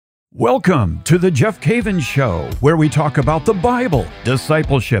Welcome to the Jeff Cavins Show, where we talk about the Bible,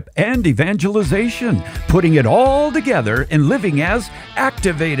 discipleship, and evangelization, putting it all together and living as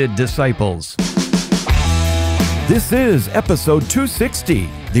activated disciples. This is episode 260,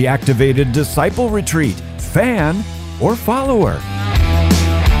 the Activated Disciple Retreat, Fan or Follower.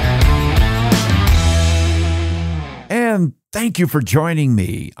 And thank you for joining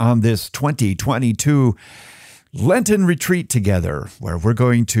me on this 2022 Lenten retreat together, where we're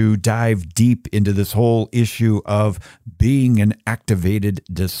going to dive deep into this whole issue of being an activated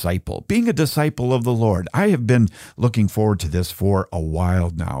disciple, being a disciple of the Lord. I have been looking forward to this for a while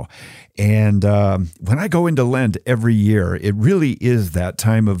now. And when I go into Lent every year, it really is that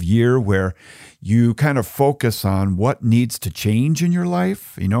time of year where you kind of focus on what needs to change in your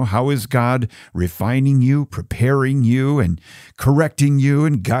life. You know, how is God refining you, preparing you, and correcting you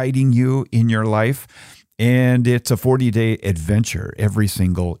and guiding you in your life? And it's a 40-day adventure every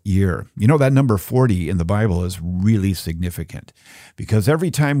single year. You know, that number 40 in the Bible is really significant because every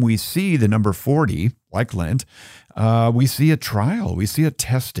time we see the number 40, like Lent, we see a trial, we see a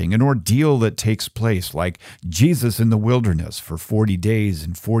testing, an ordeal that takes place, like Jesus in the wilderness for 40 days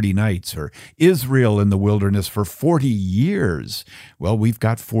and 40 nights, or Israel in the wilderness for 40 years. Well, we've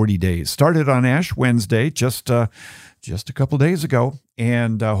got 40 days. Started on Ash Wednesday, just a couple days ago,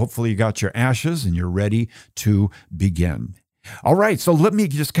 and hopefully you got your ashes and you're ready to begin. All right, so let me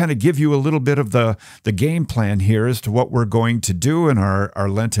just kind of give you a little bit of the game plan here as to what we're going to do in our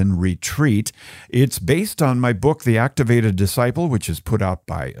Lenten retreat. It's based on my book, The Activated Disciple, which is put out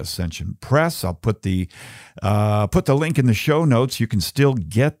by Ascension Press. I'll put the link in the show notes. You can still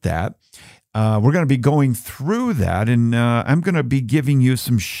get that. We're going to be going through that, and I'm going to be giving you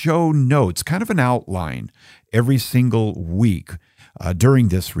some show notes, kind of an outline every single week during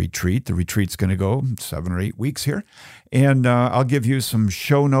this retreat. The retreat's going to go 7 or 8 weeks here, and I'll give you some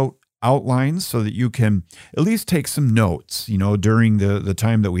show note outlines so that you can at least take some notes, you know, during the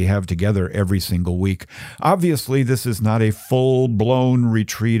time that we have together every single week. Obviously, this is not a full-blown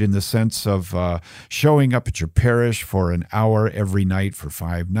retreat in the sense of showing up at your parish for an hour every night for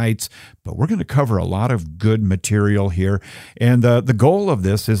 5 nights, but we're going to cover a lot of good material here. And the goal of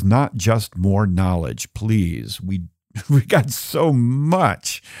this is not just more knowledge. Please, we got so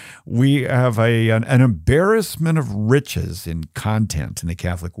much. We have an embarrassment of riches in content in the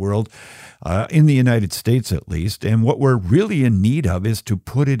Catholic world, in the United States at least. And what we're really in need of is to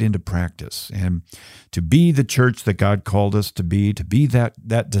put it into practice and to be the church that God called us to be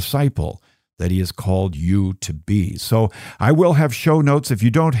that disciple that He has called you to be. So I will have show notes. If you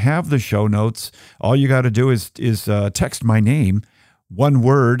don't have the show notes, all you got to do is text my name, one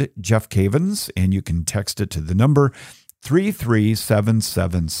word, Jeff Cavins, and you can text it to the number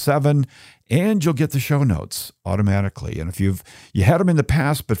 33777, and you'll get the show notes automatically. And if you had them in the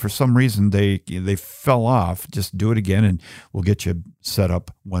past, but for some reason they fell off, just do it again, and we'll get you set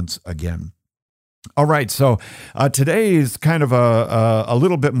up once again. All right, so today is kind of a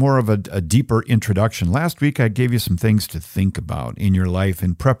little bit more of a deeper introduction. Last week, I gave you some things to think about in your life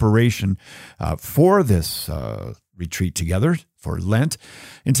in preparation for this retreat together for Lent.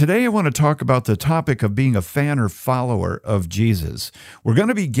 And today I want to talk about the topic of being a fan or follower of Jesus. We're going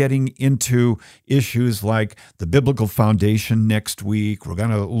to be getting into issues like the biblical foundation next week. We're going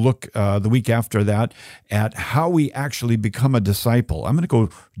to look the week after that at how we actually become a disciple. I'm going to go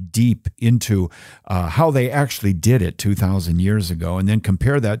deep into how they actually did it 2,000 years ago, and then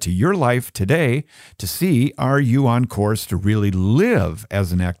compare that to your life today to see, are you on course to really live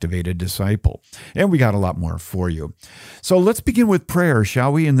as an activated disciple? And we got a lot more for you. So let's begin with prayer,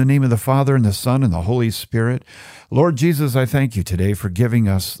 shall we? In the name of the Father, and the Son, and the Holy Spirit. Lord Jesus, I thank you today for giving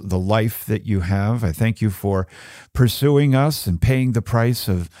us the life that you have. I thank you for pursuing us and paying the price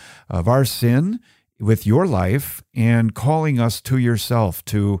of our sin with your life and calling us to yourself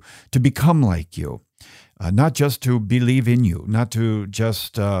to become like you, not just to believe in you, not to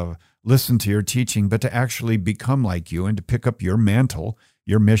just listen to your teaching, but to actually become like you and to pick up your mantle,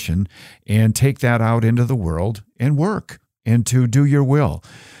 your mission, and take that out into the world and work and to do your will.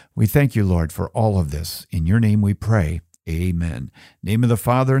 We thank you, Lord, for all of this. In your name we pray. Amen. Name of the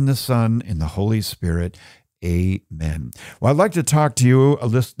Father and the Son and the Holy Spirit. Amen. Well, I'd like to talk to you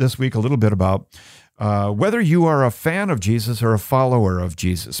this week a little bit about whether you are a fan of Jesus or a follower of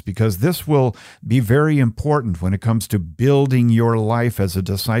Jesus, because this will be very important when it comes to building your life as a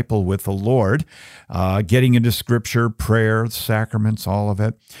disciple with the Lord, getting into Scripture, prayer, sacraments, all of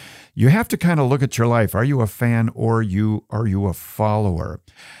it. You have to kind of look at your life. Are you a fan or are you a follower?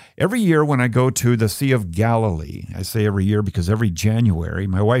 Every year when I go to the Sea of Galilee, I say every year because every January,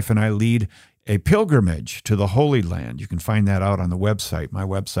 my wife and I lead a pilgrimage to the Holy Land. You can find that out on the website, my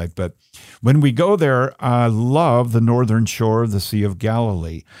website. But when we go there, I love the northern shore of the Sea of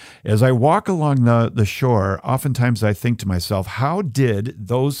Galilee. As I walk along the shore, oftentimes I think to myself, how did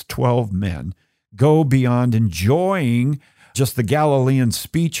those 12 men go beyond enjoying just the Galilean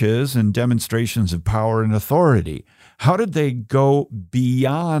speeches and demonstrations of power and authority? How did they go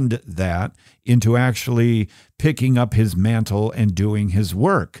beyond that into actually picking up his mantle and doing his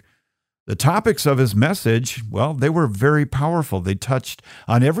work? The topics of his message, well, they were very powerful. They touched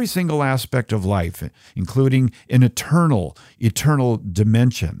on every single aspect of life, including an eternal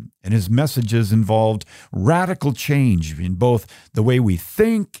dimension. And his messages involved radical change in both the way we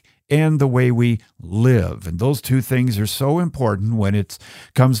think and the way we live. And those two things are so important when it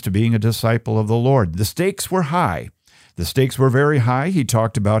comes to being a disciple of the Lord. The stakes were high. The stakes were very high. He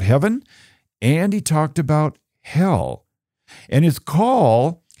talked about heaven and he talked about hell. And his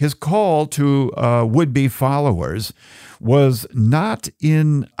call to would-be followers was not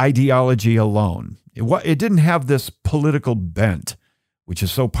in ideology alone. It didn't have this political bent, which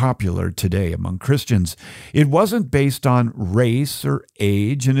is so popular today among Christians. It wasn't based on race or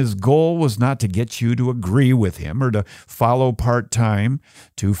age, and his goal was not to get you to agree with him or to follow part-time,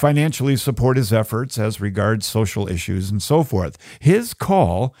 to financially support his efforts as regards social issues and so forth. His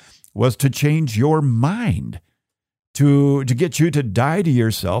call was to change your mind, to get you to die to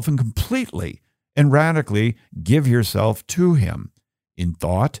yourself and completely and radically give yourself to him in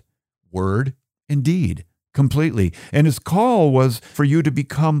thought, word, and deed, completely. And his call was for you to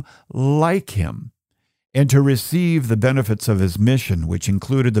become like him and to receive the benefits of his mission, which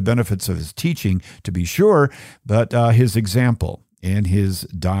included the benefits of his teaching, to be sure, but his example and his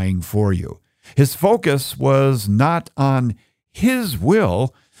dying for you. His focus was not on his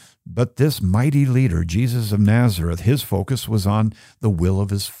will, but this mighty leader, Jesus of Nazareth, his focus was on the will of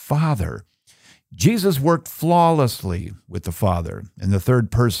his Father. Jesus worked flawlessly with the Father and the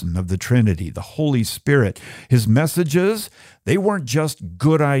third person of the Trinity, the Holy Spirit. His messages, they weren't just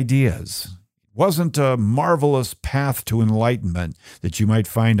good ideas. It wasn't a marvelous path to enlightenment that you might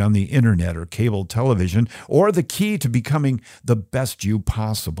find on the internet or cable television, or the key to becoming the best you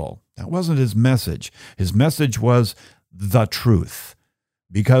possible. That wasn't his message. His message was the truth.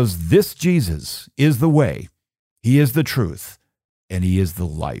 Because this Jesus is the way, he is the truth, and he is the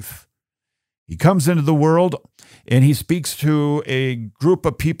life. He comes into the world and he speaks to a group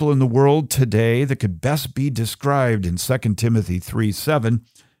of people in the world today that could best be described in 2 Timothy 3:7,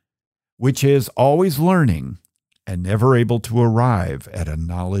 which is always learning and never able to arrive at a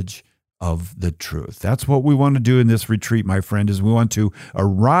knowledge of the truth. That's what we want to do in this retreat, my friend, is we want to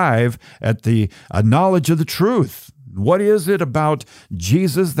arrive at a knowledge of the truth. What is it about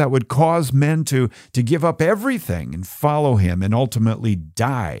Jesus that would cause men to give up everything and follow him and ultimately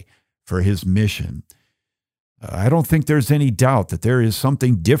die for his mission? I don't think there's any doubt that there is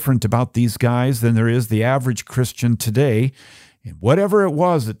something different about these guys than there is the average Christian today. And whatever it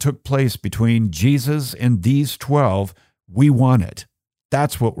was that took place between Jesus and these 12, we want it.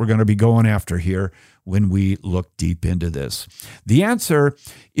 That's what we're going to be going after here when we look deep into this. The answer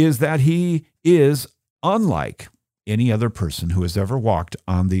is that he is unlike any other person who has ever walked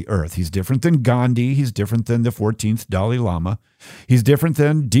on the earth. He's different than Gandhi. He's different than the 14th Dalai Lama. He's different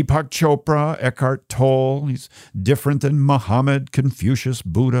than Deepak Chopra, Eckhart Tolle. He's different than Muhammad, Confucius,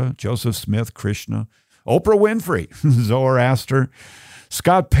 Buddha, Joseph Smith, Krishna, Oprah Winfrey, Zoroaster,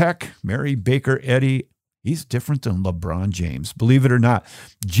 Scott Peck, Mary Baker Eddy. He's different than LeBron James. Believe it or not,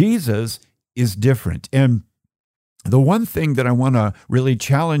 Jesus is different. And the one thing that I want to really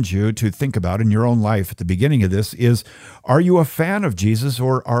challenge you to think about in your own life at the beginning of this is, are you a fan of Jesus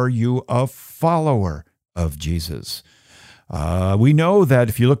or are you a follower of Jesus? We know that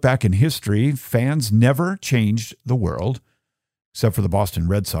if you look back in history, fans never changed the world, except for the Boston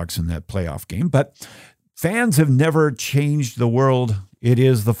Red Sox in that playoff game. But fans have never changed the world. It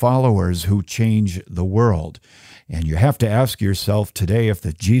is the followers who change the world. And you have to ask yourself today, if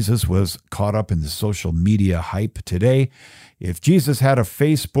that Jesus was caught up in the social media hype today, if Jesus had a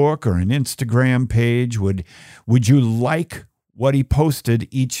Facebook or an Instagram page, would you like what he posted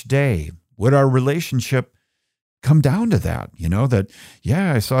each day? Would our relationship come down to that?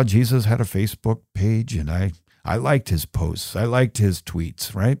 I saw Jesus had a Facebook page and I liked his posts. I liked his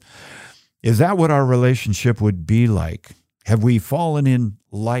tweets, right? Is that what our relationship would be like? Have we fallen in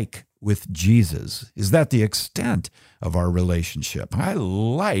like with Jesus? Is that the extent of our relationship? I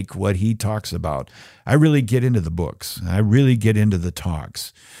like what he talks about. I really get into the books. I really get into the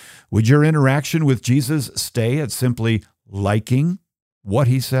talks. Would your interaction with Jesus stay at simply liking what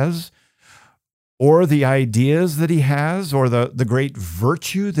he says? or the ideas that he has, or the great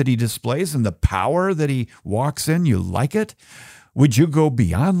virtue that he displays and the power that he walks in, you like it? Would you go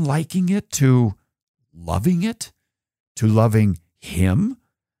beyond liking it, to loving him,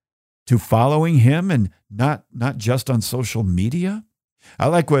 to following him, and not just on social media? I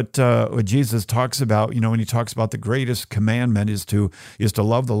like what Jesus talks about, when he talks about the greatest commandment is to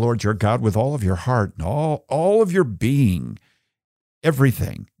love the Lord your God with all of your heart and all of your being,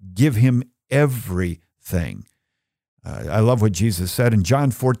 everything. Give him everything. I love what Jesus said in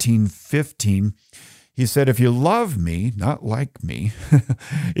John 14:15. He said, if you love me, not like me,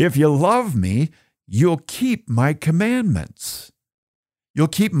 if you love me, you'll keep my commandments. You'll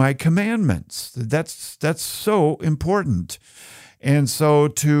keep my commandments. That's so important. And so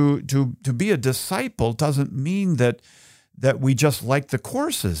to be a disciple doesn't mean that we just like the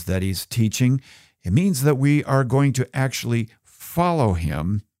courses that he's teaching. It means that we are going to actually follow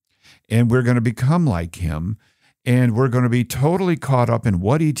him, and we're going to become like him, and we're going to be totally caught up in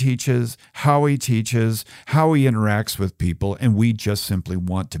what he teaches, how he interacts with people, and we just simply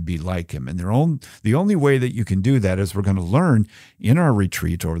want to be like him. And the only way that you can do that, as we're going to learn in our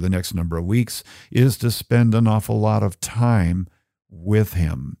retreat over the next number of weeks, is to spend an awful lot of time with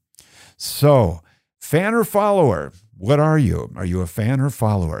him. So, fan or follower, what are you? Are you a fan or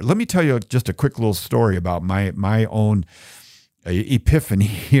follower? Let me tell you just a quick little story about my own epiphany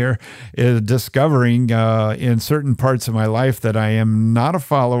here, is discovering in certain parts of my life that I am not a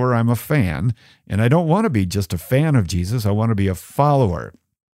follower, I'm a fan. And I don't want to be just a fan of Jesus, I want to be a follower.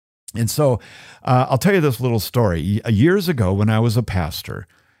 And so I'll tell you this little story. Years ago, when I was a pastor,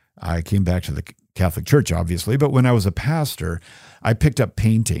 I came back to the Catholic Church, obviously, but when I was a pastor, I picked up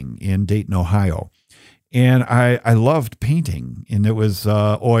painting in Dayton, Ohio. And I loved painting, and it was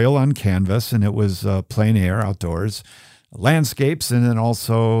oil on canvas, and it was plein air, outdoors, landscapes, and then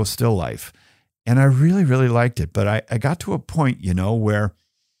also still life. And I really, really liked it. But I got to a point, where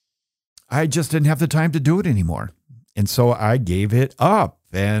I just didn't have the time to do it anymore. And so I gave it up.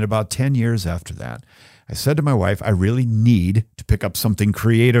 And about 10 years after that, I said to my wife, I really need to pick up something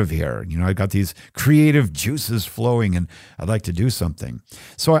creative here. I got these creative juices flowing, and I'd like to do something.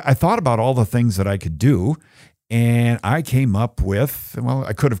 So I thought about all the things that I could do. And I came up with,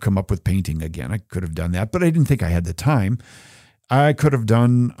 I could have come up with painting again. I could have done that, but I didn't think I had the time. I could have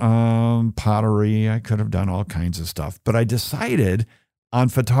done pottery. I could have done all kinds of stuff, but I decided on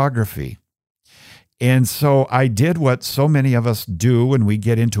photography. And so I did what so many of us do when we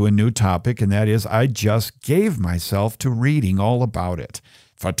get into a new topic, and that is I just gave myself to reading all about it,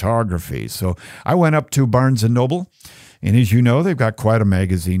 photography. So I went up to Barnes & Noble. And as you know, they've got quite a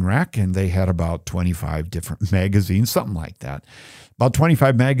magazine rack, and they had about 25 different magazines, something like that. About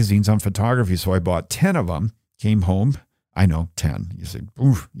 25 magazines on photography. So I bought 10 of them, came home. I know, 10. You say,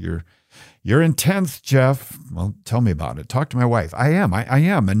 ooh, you're intense, Jeff. Well, tell me about it. Talk to my wife. I am.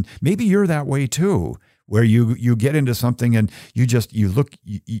 And maybe you're that way too, where you get into something and you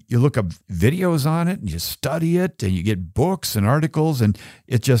look up videos on it and you study it and you get books and articles, and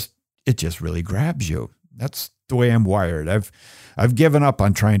it just really grabs you. That's the way I'm wired. I've given up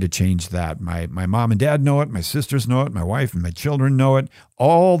on trying to change that. My mom and dad know it. My sisters know it. My wife and my children know it.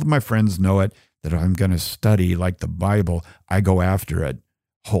 All of my friends know it, that I'm going to study like the Bible. I go after it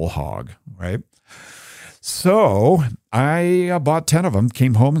whole hog, right? So I bought 10 of them,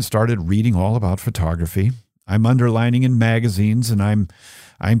 came home and started reading all about photography. I'm underlining in magazines, and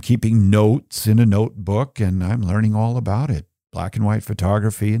I'm keeping notes in a notebook, and I'm learning all about it. Black and white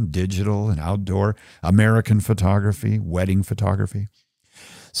photography and digital and outdoor, American photography, wedding photography.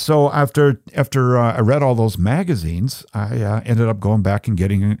 So after I read all those magazines, I ended up going back and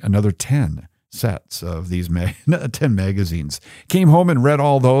getting another 10 sets of these 10 magazines. Came home and read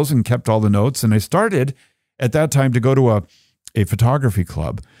all those and kept all the notes. And I started at that time to go to a photography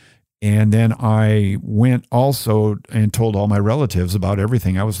club. And then I went also and told all my relatives about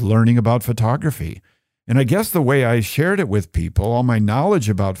everything I was learning about photography. And I guess the way I shared it with people, all my knowledge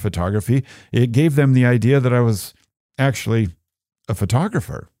about photography, it gave them the idea that I was actually a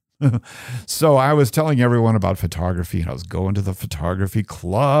photographer. So I was telling everyone about photography, and I was going to the photography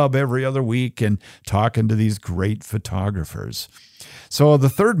club every other week and talking to these great photographers. So the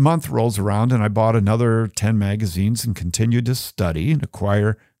third month rolls around, and I bought another 10 magazines and continued to study and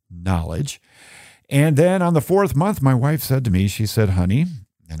acquire knowledge. And then on the fourth month, my wife said to me, she said, honey,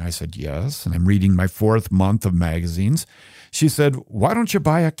 and I said, yes, and I'm reading my fourth month of magazines. She said, why don't you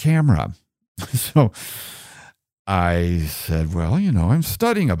buy a camera? So I said, well, I'm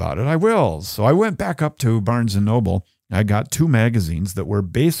studying about it. I will. So I went back up to Barnes & Noble. I got 2 magazines that were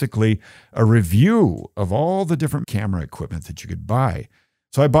basically a review of all the different camera equipment that you could buy.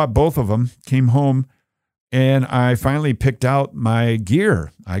 So I bought both of them, came home, and I finally picked out my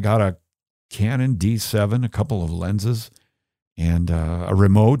gear. I got a Canon D7, a couple of lenses, and a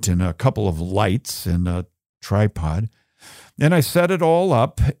remote and a couple of lights and a tripod. And I set it all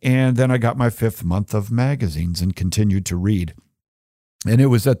up, and then I got my 5th month of magazines and continued to read. And it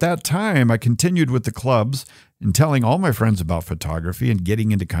was at that time I continued with the clubs and telling all my friends about photography and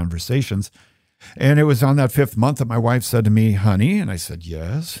getting into conversations. And it was on that 5th month that my wife said to me, "Honey," and I said,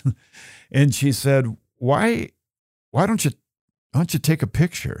 "Yes." And she said, why don't you take a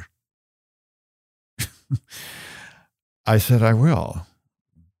picture? I said, "I will,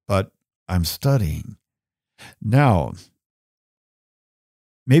 but I'm studying." Now,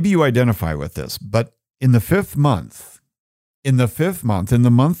 maybe you identify with this, but in the 5th month, in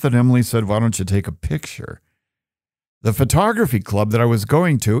the month that Emily said, "Why don't you take a picture?" the photography club that I was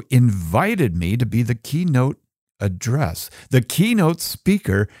going to invited me to be the keynote address, the keynote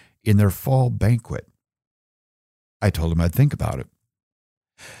speaker in their fall banquet. I told them I'd think about it.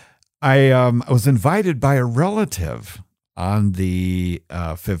 I was invited by a relative on the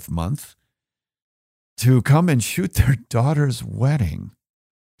 5th month to come and shoot their daughter's wedding,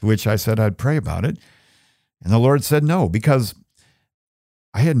 to which I said I'd pray about it. And the Lord said no, because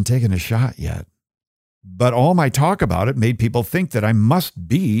I hadn't taken a shot yet. But all my talk about it made people think that I must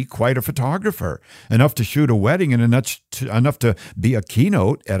be quite a photographer, enough to shoot a wedding and enough to be a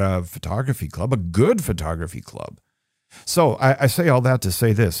keynote at a photography club, a good photography club. So I say all that to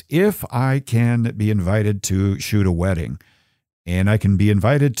say this: if I can be invited to shoot a wedding and I can be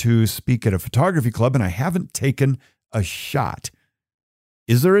invited to speak at a photography club and I haven't taken a shot,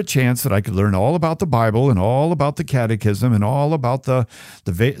 is there a chance that I could learn all about the Bible and all about the catechism and all about the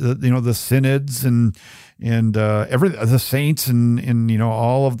synods and the saints and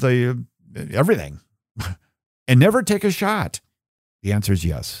all of the everything and never take a shot? The answer is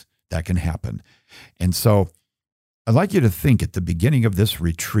yes, that can happen. And so I'd like you to think at the beginning of this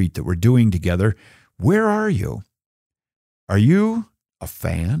retreat that we're doing together, where are you? Are you a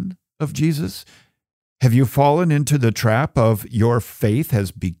fan of Jesus? Have you fallen into the trap of your faith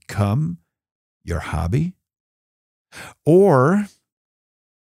has become your hobby? Or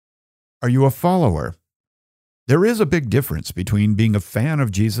are you a follower? There is a big difference between being a fan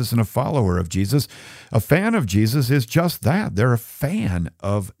of Jesus and a follower of Jesus. A fan of Jesus is just that. They're a fan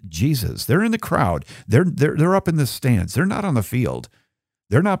of Jesus. They're in the crowd. They're up in the stands. They're not on the field.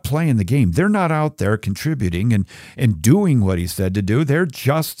 They're not playing the game. They're not out there contributing and doing what he said to do. They're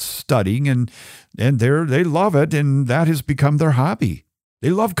just studying and they love it, and that has become their hobby. They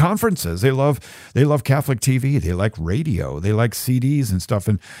love conferences. They love Catholic TV. They like radio. They like CDs and stuff.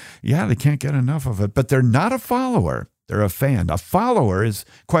 And yeah, they can't get enough of it. But they're not a follower. They're a fan. A follower is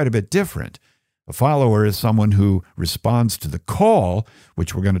quite a bit different. A follower is someone who responds to the call,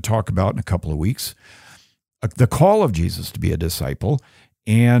 which we're going to talk about in a couple of weeks, the call of Jesus to be a disciple.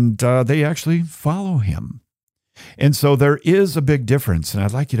 And they actually follow him. And so there is a big difference. And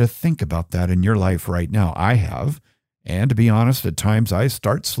I'd like you to think about that in your life right now. I have. And to be honest, at times I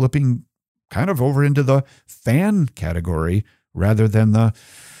start slipping kind of over into the fan category rather than the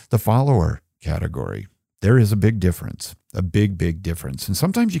follower category. There is a big difference, a big, big difference. And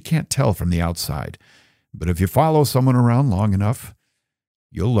sometimes you can't tell from the outside. But if you follow someone around long enough,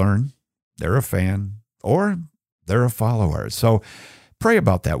 you'll learn they're a fan or they're a follower. So pray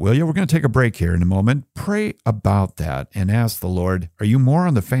about that, will you? We're going to take a break here in a moment. Pray about that and ask the Lord, are you more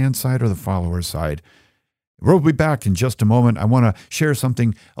on the fan side or the follower side? We'll be back in just a moment. I want to share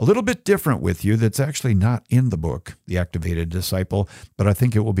something a little bit different with you that's actually not in the book, The Activated Disciple, but I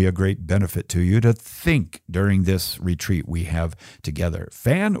think it will be a great benefit to you to think during this retreat we have together.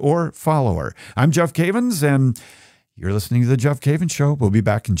 Fan or follower? I'm Jeff Cavins, and you're listening to The Jeff Cavins Show. We'll be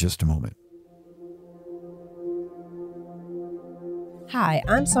back in just a moment. Hi,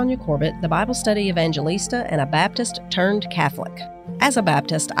 I'm Sonia Corbett, the Bible study evangelista and a Baptist turned Catholic. As a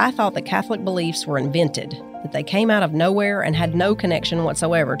Baptist, I thought that Catholic beliefs were invented, that they came out of nowhere and had no connection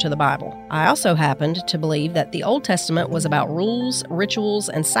whatsoever to the Bible. I also happened to believe that the Old Testament was about rules, rituals,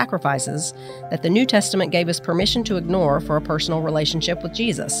 and sacrifices that the New Testament gave us permission to ignore for a personal relationship with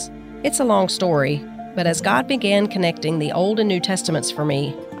Jesus. It's a long story, but as God began connecting the Old and New Testaments for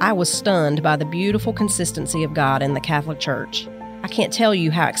me, I was stunned by the beautiful consistency of God in the Catholic Church. I can't tell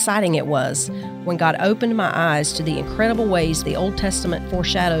you how exciting it was when God opened my eyes to the incredible ways the Old Testament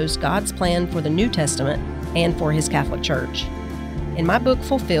foreshadows God's plan for the New Testament and for His Catholic Church. In my book,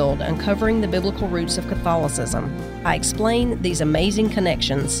 Fulfilled, Uncovering the Biblical Roots of Catholicism, I explain these amazing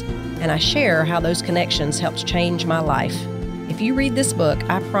connections, and I share how those connections helped change my life. If you read this book,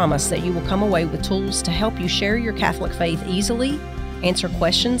 I promise that you will come away with tools to help you share your Catholic faith easily answer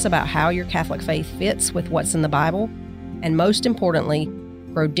questions about how your Catholic faith fits with what's in the Bible, and most importantly,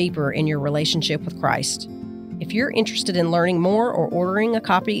 grow deeper in your relationship with Christ. If you're interested in learning more or ordering a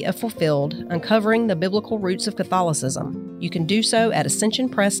copy of Fulfilled, Uncovering the Biblical Roots of Catholicism, you can do so at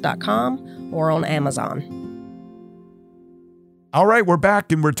ascensionpress.com or on Amazon. All right, we're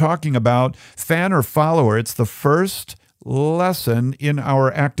back and we're talking about fan or follower. It's the first lesson in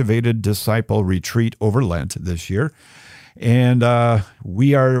our Activated Disciple Retreat over Lent this year. And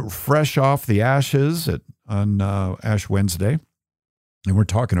we are fresh off the ashes on Ash Wednesday. And we're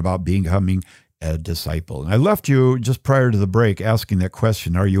talking about becoming a disciple. And I left you just prior to the break asking that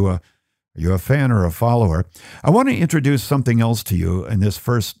question, are you a fan or a follower? I want to introduce something else to you in this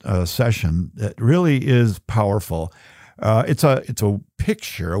first session that really is powerful. It's a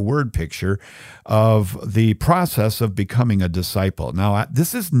picture, a word picture of the process of becoming a disciple. Now,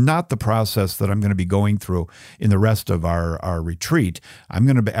 this is not the process that I'm going to be going through in the rest of our retreat. I'm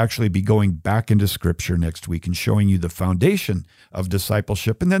going to actually be going back into Scripture next week and showing you the foundation of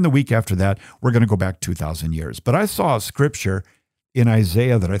discipleship. And then the week after that, we're going to go back 2,000 years. But I saw a Scripture in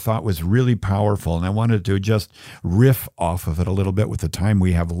Isaiah that I thought was really powerful, and I wanted to just riff off of it a little bit with the time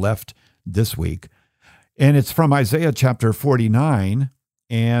we have left this week. And it's from Isaiah chapter 49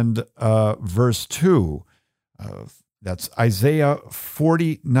 and verse 2. That's Isaiah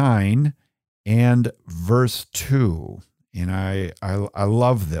 49 and verse 2. And I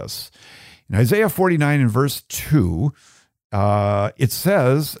love this. In Isaiah 49 and verse 2, it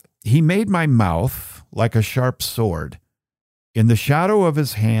says, "He made my mouth like a sharp sword. In the shadow of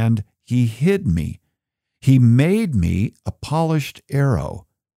his hand, he hid me. He made me a polished arrow.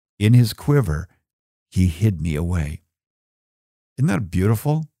 In his quiver, he hid me away." Isn't that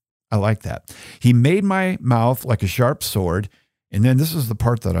beautiful? I like that. He made my mouth like a sharp sword. And then this is the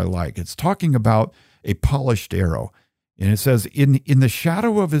part that I like. It's talking about a polished arrow. And it says, in the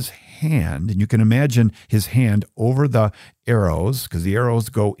shadow of his hand, and you can imagine his hand over the arrows, because the arrows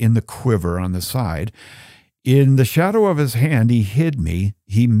go in the quiver on the side. In the shadow of his hand, he hid me.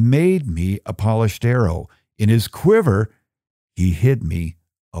 He made me a polished arrow. In his quiver, he hid me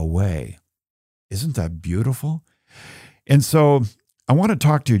away. Isn't that beautiful? And so I want to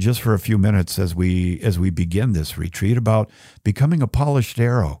talk to you just for a few minutes as we begin this retreat about becoming a polished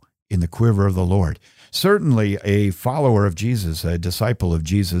arrow in the quiver of the Lord. Certainly a follower of Jesus, a disciple of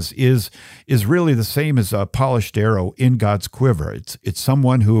Jesus, is really the same as a polished arrow in God's quiver. It's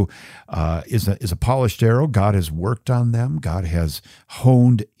someone who is a polished arrow. God has worked on them. God has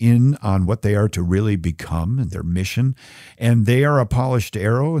honed in on what they are to really become and their mission. And they are a polished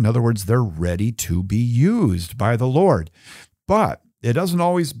arrow. In other words, they're ready to be used by the Lord. But it doesn't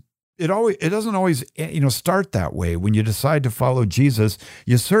always start that way. When you decide to follow Jesus,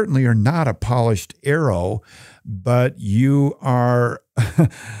 you certainly are not a polished arrow, but you are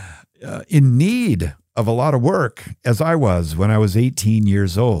in need of a lot of work, as I was when I was 18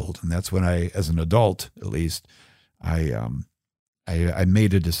 years old. And that's when I, as an adult at least, I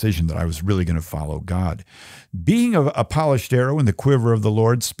made a decision that I was really going to follow God. Being a polished arrow in the quiver of the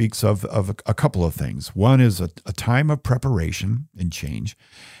Lord speaks of a couple of things. One is a time of preparation and change.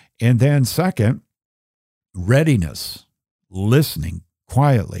 And then second, readiness, listening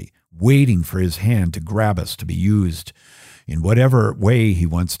quietly, waiting for his hand to grab us to be used in whatever way he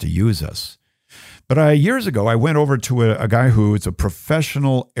wants to use us. But years ago, I went over to a guy who is a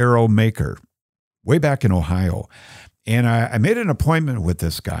professional arrow maker way back in Ohio. And I made an appointment with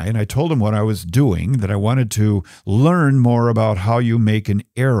this guy, and I told him what I was doing, that I wanted to learn more about how you make an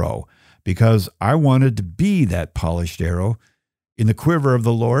arrow, because I wanted to be that polished arrow in the quiver of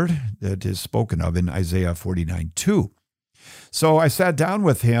the Lord that is spoken of in Isaiah 49:2. So I sat down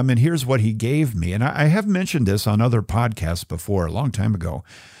with him, and here's what he gave me. And I have mentioned this on other podcasts before, a long time ago.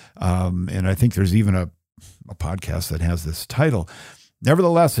 And I think there's even a podcast that has this title.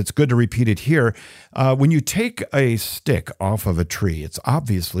 Nevertheless, it's good to repeat it here. When you take a stick off of a tree, it's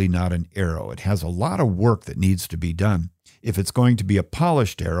obviously not an arrow. It has a lot of work that needs to be done if it's going to be a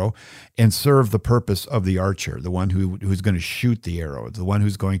polished arrow and serve the purpose of the archer, the one who's going to shoot the arrow, the one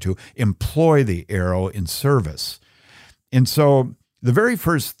who's going to employ the arrow in service. And so the very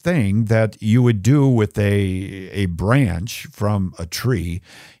first thing that you would do with a branch from a tree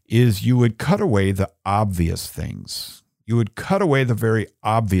is you would cut away the obvious things. You would cut away the very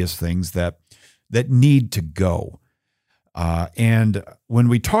obvious things that need to go. And when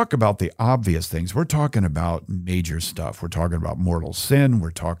we talk about the obvious things, we're talking about major stuff. We're talking about mortal sin.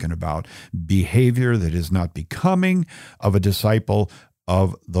 We're talking about behavior that is not becoming of a disciple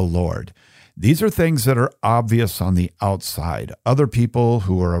of the Lord. These are things that are obvious on the outside. Other people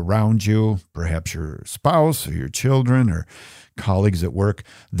who are around you, perhaps your spouse or your children or colleagues at work,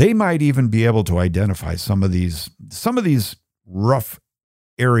 they might even be able to identify some of these rough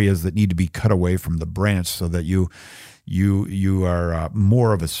areas that need to be cut away from the branch so that you are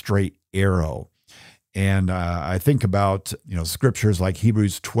more of a straight arrow. And I think about scriptures like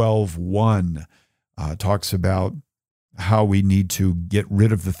Hebrews 12:1 talks about how we need to get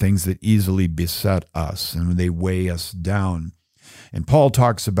rid of the things that easily beset us and they weigh us down. And Paul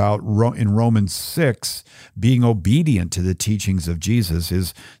talks about in Romans 6, being obedient to the teachings of Jesus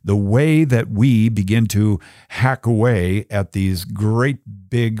is the way that we begin to hack away at these great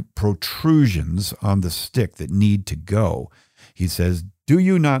big protrusions on the stick that need to go. He says, "Do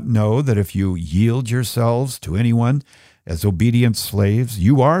you not know that if you yield yourselves to anyone as obedient slaves,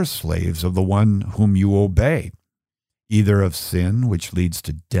 you are slaves of the one whom you obey, either of sin, which leads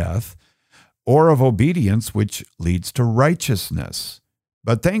to death, or of obedience, which leads to righteousness.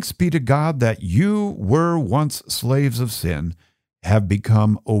 But thanks be to God that you were once slaves of sin, have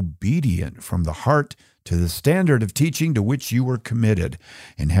become obedient from the heart to the standard of teaching to which you were committed,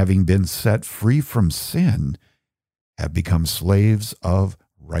 and having been set free from sin, have become slaves of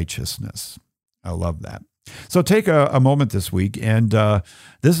righteousness." I love that. So take a moment this week, and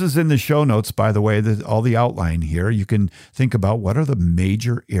this is in the show notes, by the way, all the outline here. You can think about what are the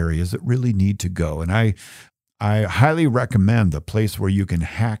major areas that really need to go. And I highly recommend the place where you can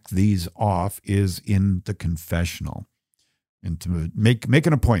hack these off is in the confessional. And to make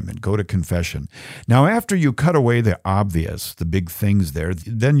an appointment, go to confession. Now, after you cut away the obvious, the big things there,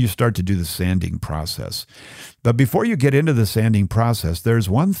 then you start to do the sanding process. But before you get into the sanding process, there's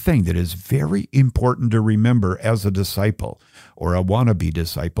one thing that is very important to remember as a disciple or a wannabe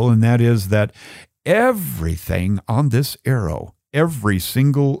disciple, and that is that everything on this arrow, every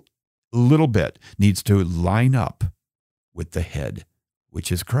single little bit needs to line up with the head,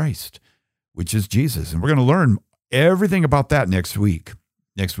 which is Christ, which is Jesus. And we're going to learn everything about that next week.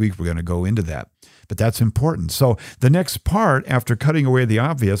 Next week, we're going to go into that. But that's important. So the next part after cutting away the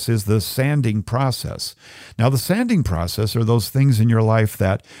obvious is the sanding process. Now, the sanding process are those things in your life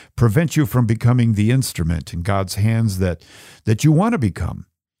that prevent you from becoming the instrument in God's hands that you want to become.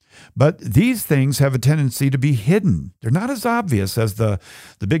 But these things have a tendency to be hidden. They're not as obvious as the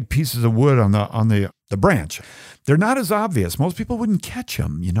big pieces of wood on the branch. They're not as obvious. Most people wouldn't catch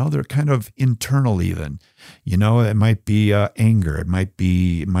them. They're kind of internal even. It might be anger. It might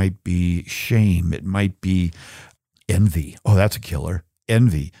be shame. It might be envy. Oh, that's a killer.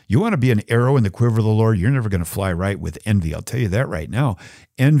 Envy. You want to be an arrow in the quiver of the Lord? You're never going to fly right with envy. I'll tell you that right now.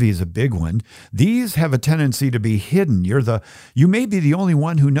 Envy is a big one. These have a tendency to be hidden. You may be the only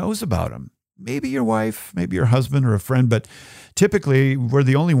one who knows about them. Maybe your wife, maybe your husband or a friend, but typically we're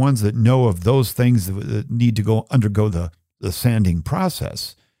the only ones that know of those things that need to undergo the sanding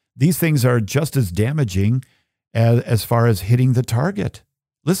process. These things are just as damaging as far as hitting the target.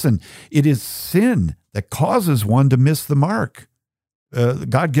 Listen, it is sin that causes one to miss the mark.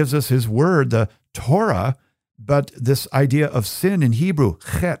 God gives us his word, the Torah, but this idea of sin in Hebrew,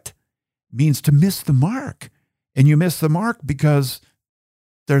 chet, means to miss the mark. And you miss the mark because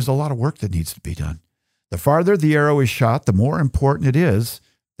there's a lot of work that needs to be done. The farther the arrow is shot, the more important it is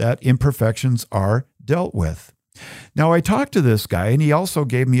that imperfections are dealt with. Now, I talked to this guy, and he also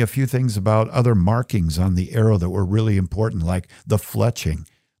gave me a few things about other markings on the arrow that were really important, like the fletching.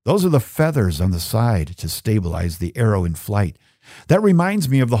 Those are the feathers on the side to stabilize the arrow in flight. That reminds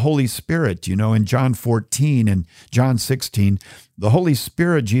me of the Holy Spirit. In John 14 and John 16, the Holy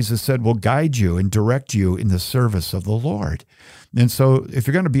Spirit, Jesus said, will guide you and direct you in the service of the Lord. And so if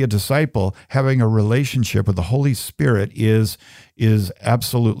you're going to be a disciple, having a relationship with the Holy Spirit is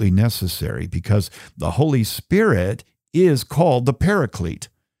absolutely necessary, because the Holy Spirit is called the Paraclete.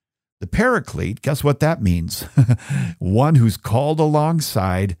 The Paraclete, guess what that means? One who's called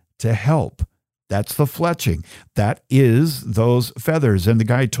alongside to help. That's the fletching. That is those feathers. And the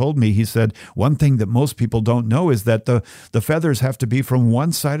guy told me, he said, one thing that most people don't know is that the feathers have to be from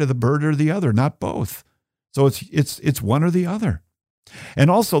one side of the bird or the other, not both. So it's one or the other. And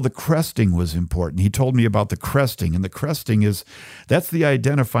also the cresting was important. He told me about the cresting. And the cresting that's the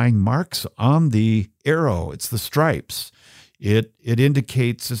identifying marks on the arrow. It's the stripes. It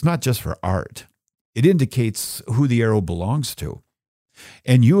indicates, it's not just for art. It indicates who the arrow belongs to.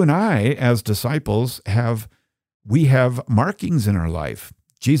 And you and I, as disciples, we have markings in our life.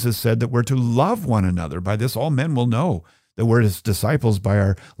 Jesus said that we're to love one another. By this, all men will know that we're his disciples by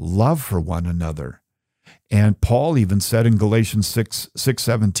our love for one another. And Paul even said in Galatians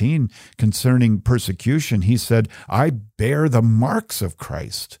 6:17 concerning persecution, he said, I bear the marks of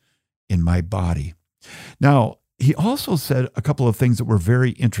Christ in my body. Now, he also said a couple of things that were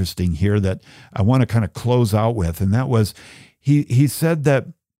very interesting here that I want to kind of close out with. And that was, he said that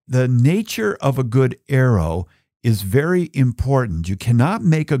the nature of a good arrow is very important. You cannot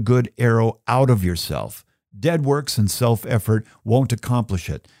make a good arrow out of yourself. Dead works and self-effort won't accomplish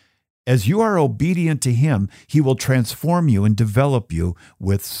it. As you are obedient to him, he will transform you and develop you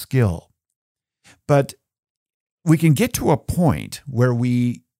with skill. But we can get to a point where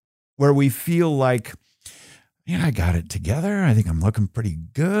we feel like, yeah, I got it together. I think I'm looking pretty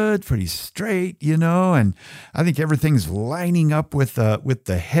good, pretty straight, and I think everything's lining up with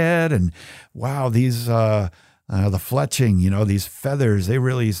the head. And wow, these the fletching, these feathers, they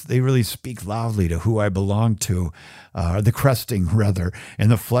really speak loudly to who I belong to. The cresting rather, and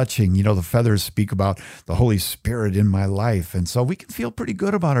the fletching, the feathers speak about the Holy Spirit in my life, and so we can feel pretty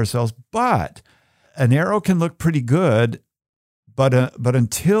good about ourselves. But an arrow can look pretty good, but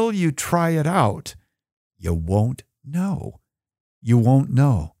until you try it out, you won't know. You won't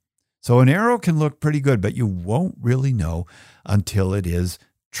know. So an arrow can look pretty good, but you won't really know until it is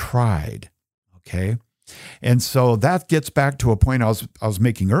tried. Okay? And so that gets back to a point I was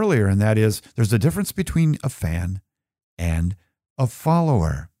making earlier, and that is there's a difference between a fan and a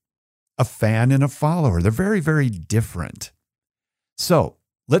follower. A fan and a follower. They're very, very different. So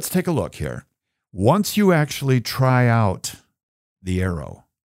let's take a look here. Once you actually try out the arrow,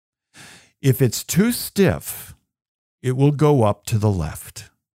 if it's too stiff, it will go up to the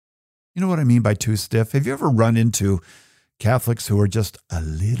left. You know what I mean by too stiff? Have you ever run into Catholics who are just a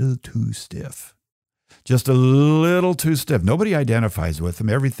little too stiff? Just a little too stiff. Nobody identifies with them.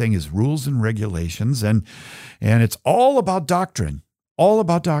 Everything is rules and regulations, and it's all about doctrine. All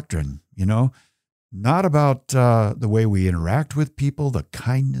about doctrine, not about the way we interact with people, the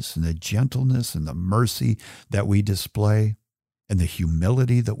kindness and the gentleness and the mercy that we display, and the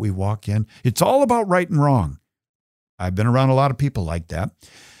humility that we walk in. It's all about right and wrong. I've been around a lot of people like that.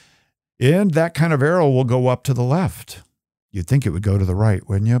 And that kind of arrow will go up to the left. You'd think it would go to the right,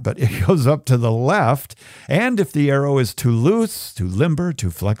 wouldn't you? But it goes up to the left. And if the arrow is too loose, too limber,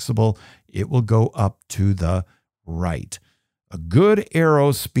 too flexible, it will go up to the right. A good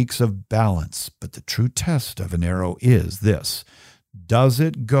arrow speaks of balance, but the true test of an arrow is this. Does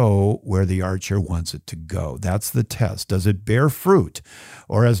it go where the archer wants it to go? That's the test. Does it bear fruit?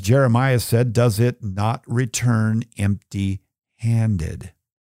 Or as Jeremiah said, does it not return empty-handed?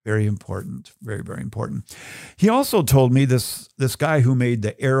 Very important. Very, very important. He also told me, this guy who made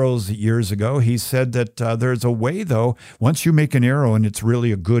the arrows years ago, he said that there's a way, though, once you make an arrow and it's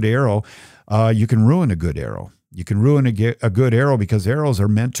really a good arrow, you can ruin a good arrow. You can ruin a good arrow because arrows are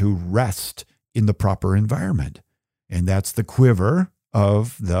meant to rest in the proper environment. And that's the quiver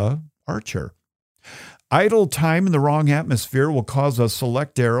of the archer. Idle time in the wrong atmosphere will cause a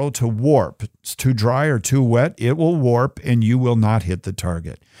select arrow to warp. It's too dry or too wet, it will warp and you will not hit the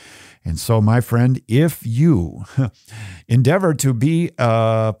target. And so, my friend, if you endeavor to be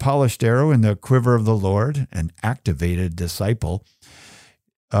a polished arrow in the quiver of the Lord, an activated disciple,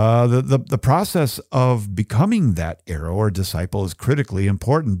 the process of becoming that arrow or disciple is critically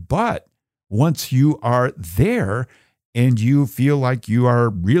important. But once you are there and you feel like you are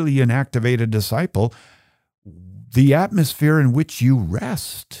really an activated disciple, the atmosphere in which you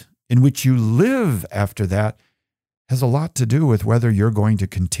rest, in which you live after that, has a lot to do with whether you're going to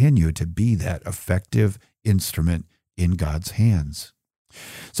continue to be that effective instrument in God's hands.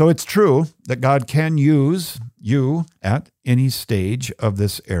 So it's true that God can use you at any stage of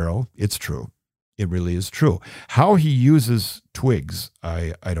this arrow. It's true. It really is true. How he uses twigs,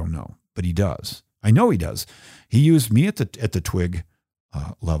 I don't know, but he does. I know he does. He used me at the twig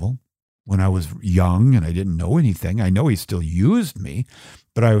level when I was young and I didn't know anything. I know he still used me,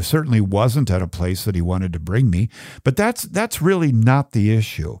 but I certainly wasn't at a place that he wanted to bring me. But that's really not the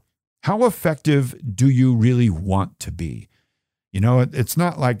issue. How effective do you really want to be? It's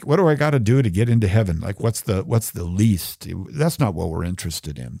not like, what do I got to do to get into heaven? Like, what's the least? That's not what we're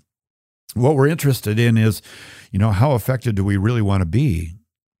interested in. What we're interested in is, how effective do we really want to be?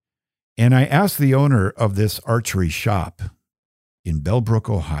 And I asked the owner of this archery shop in Bellbrook,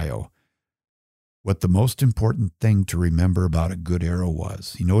 Ohio, what the most important thing to remember about a good arrow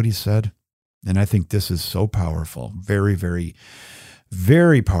was. You know what he said? And I think this is so powerful, very, very,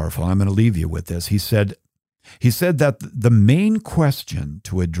 very powerful. I'm going to leave you with this. He said that the main question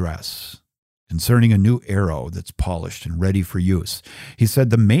to address concerning a new arrow that's polished and ready for use, he said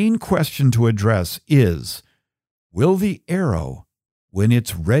the main question to address is, will the arrow, when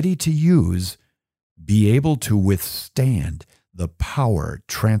it's ready to use, be able to withstand the power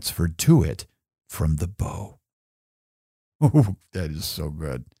transferred to it from the bow? Oh, that is so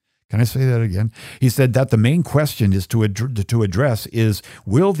good. Can I say that again? He said that the main question is to address is,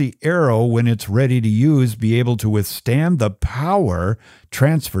 will the arrow, when it's ready to use, be able to withstand the power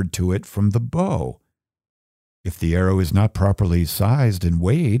transferred to it from the bow? If the arrow is not properly sized and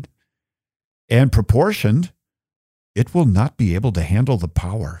weighed and proportioned, it will not be able to handle the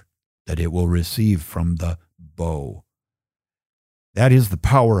power that it will receive from the bow. That is the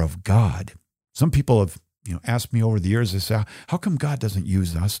power of God. Some people have asked me over the years, they say, how come God doesn't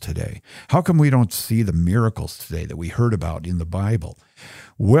use us today? How come we don't see the miracles today that we heard about in the Bible?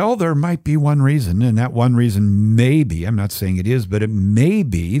 Well, there might be one reason, and that one reason may be, I'm not saying it is, but it may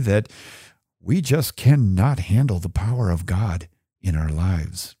be that we just cannot handle the power of God in our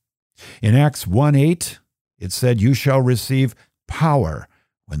lives. In Acts 1:8, it said, "You shall receive power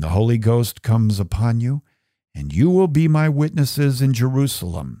when the Holy Ghost comes upon you, and you will be my witnesses in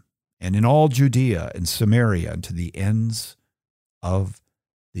Jerusalem, and in all Judea and Samaria, and to the ends of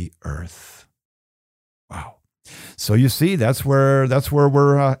the earth." Wow. So you see, that's where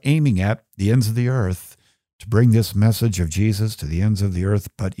we're aiming at, the ends of the earth, to bring this message of Jesus to the ends of the earth.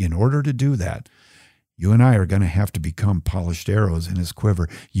 But in order to do that, you and I are going to have to become polished arrows in his quiver.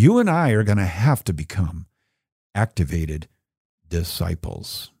 You and I are going to have to become activated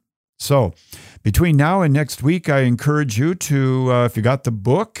disciples. So between now and next week, I encourage you to, if you got the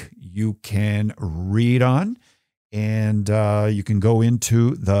book, you can read on, and you can go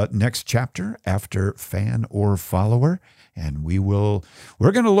into the next chapter after Fan or Follower, and we're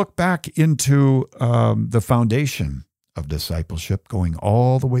going to look back into the foundation of discipleship, going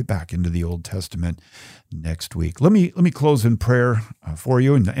all the way back into the Old Testament next week. Let me close in prayer for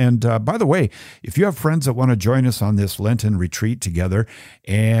you. And by the way, if you have friends that want to join us on this Lenten retreat together,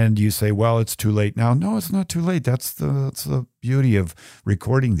 and you say, well, it's too late now. No, it's not too late. That's the beauty of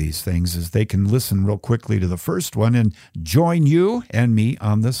recording these things, is they can listen real quickly to the first one and join you and me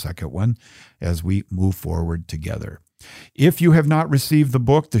on the second one as we move forward together. If you have not received the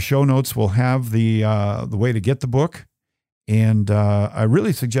book, the show notes will have the way to get the book. And I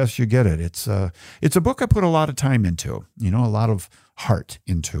really suggest you get it. It's a book I put a lot of time into, a lot of heart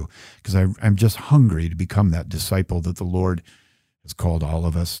into, because I'm just hungry to become that disciple that the Lord has called all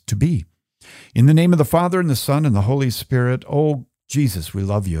of us to be. In the name of the Father, and the Son, and the Holy Spirit, oh, Jesus, we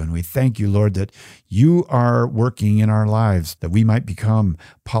love you, and we thank you, Lord, that you are working in our lives, that we might become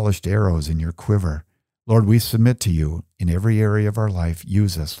polished arrows in your quiver. Lord, we submit to you in every area of our life.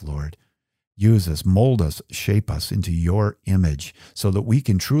 Use us, Lord. Use us, mold us, shape us into your image so that we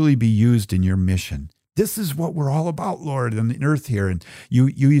can truly be used in your mission. This is what we're all about, Lord, on the earth here. And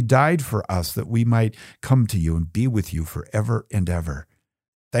you died for us that we might come to you and be with you forever and ever.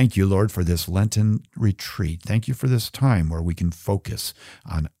 Thank you, Lord, for this Lenten retreat. Thank you for this time where we can focus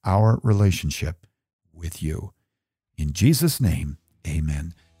on our relationship with you. In Jesus' name,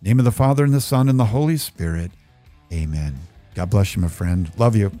 amen. Name of the Father, and the Son, and the Holy Spirit, amen. God bless you, my friend.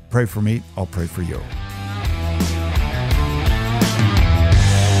 Love you. Pray for me. I'll pray for you.